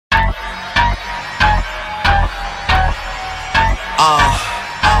Uh,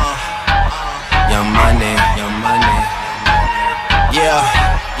 Young Money, Young Money. Yeah,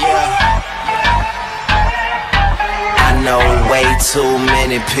 yeah. I know way too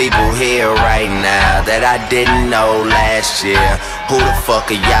many people here right now that I didn't know last year. Who the fuck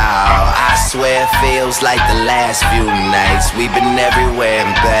are y'all? I swear it feels like the last few nights. We've been everywhere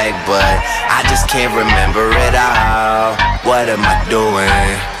and back, but I just can't remember it all. What am I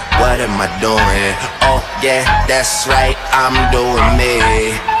doing? What am I doing? Oh yeah, that's right, I'm doing me.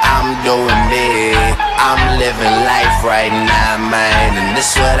 I'm doing me. I'm living life right now, man. And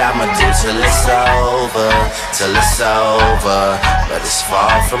this what I'ma do till it's over. Till it's over, but it's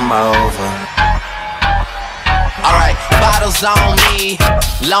far from over. Alright, bottles on me,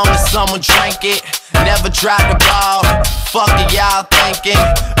 long as someone drink it. Never drop the ball, fuck it y'all thinking.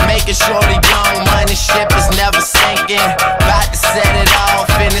 Making sure the young money ship is never sinking. About to set it off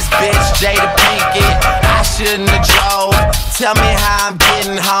in this bitch Jada Pinkett. I shouldn't have drove, tell me how I'm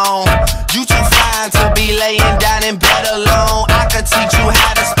getting home. You too fine to be laying down in bed alone. I could teach you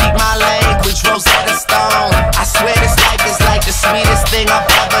how to speak my language, Rosetta Stone. I swear this life is like the sweetest thing I've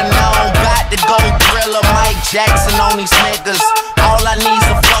ever known. About to go Thriller, Mike Jackson on these niggas. All I need's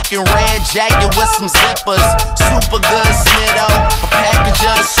a fucking red jacket with some zippers. Super good Smitto, a package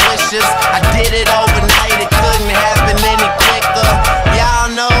of the swishers. I did it overnight, it couldn't happen any quicker.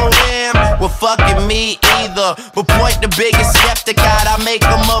 Y'all know him, well fucking me either. But point the biggest skeptic out, I make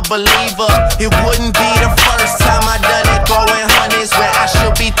him a believer. It wouldn't be the first time I done it, throwing hundreds where I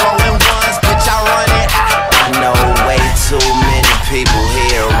should be throwing ones. Bitch, I run it. I know way too many people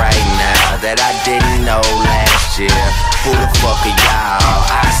here right now that I didn't know last year. Who the fuck are y'all?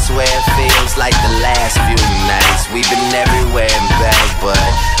 I swear it feels like the last few nights. We've been everywhere and back, but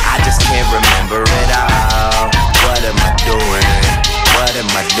I just can't remember it all. What am I doing? What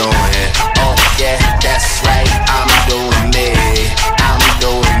am I doing? Oh yeah, that's right, I'm doing me. I'm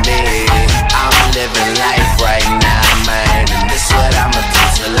doing me. I'm living life right now, man. And this what I'ma do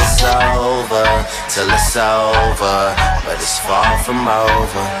till it's over. Till it's over, but it's far from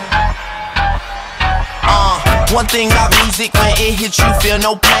over. One thing about music, when it hits you feel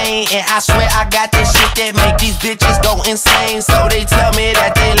no pain. And I swear I got that shit that make these bitches go insane. So they tell me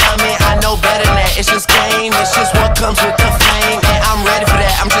that they love me, I know better than that. It's just game, it's just what comes with the fame. And I'm ready for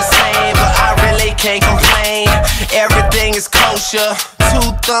that, I'm just saying, but I really can't complain. Everything is kosher,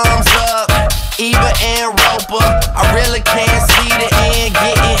 2 thumbs up, Eva and Roper. I really can't see the end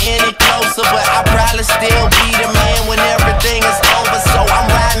getting any closer, but I probably still be the man when everything is over. So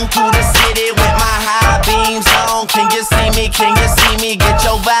I'm riding through the city with my high beams on. Can you see me? Can you see me? Get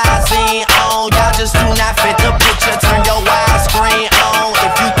your Visine on. Y'all just do not fit the picture. Turn your widescreen on.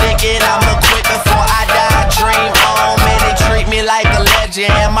 If you thinking I'ma quit before I die, dream on. Man, they treat me like a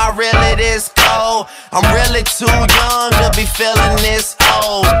legend. Am I really this cold? I'm really too young to be feeling this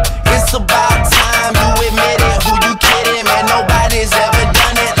old. It's about time you admit it. Who you kidding? Man, nobody's ever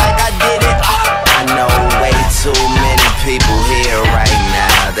done it like I did it. I know way too many people here right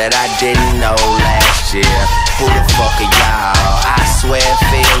now that I didn't know last year. Who the fuck are y'all? I swear it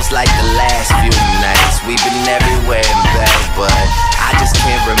feels like the last few nights. We've been everywhere and back, but I just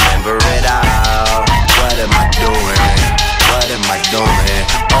can't remember it all. What am I doing? What am I doing?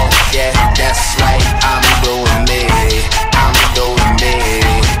 Oh yeah, that's right, I'm doing me. I'm doing me.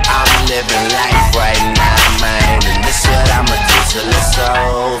 I'm living life right now, man. And this what I'ma do till it's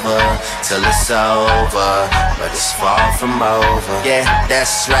over. Till it's over, but it's far from over. Yeah,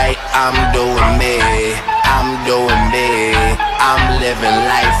 that's right, I'm doing me. I'm doing me. I'm living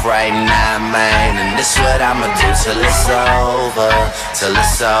life right now, man. And this what I'ma do till it's over. Till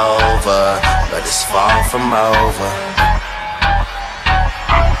it's over, but it's far from over.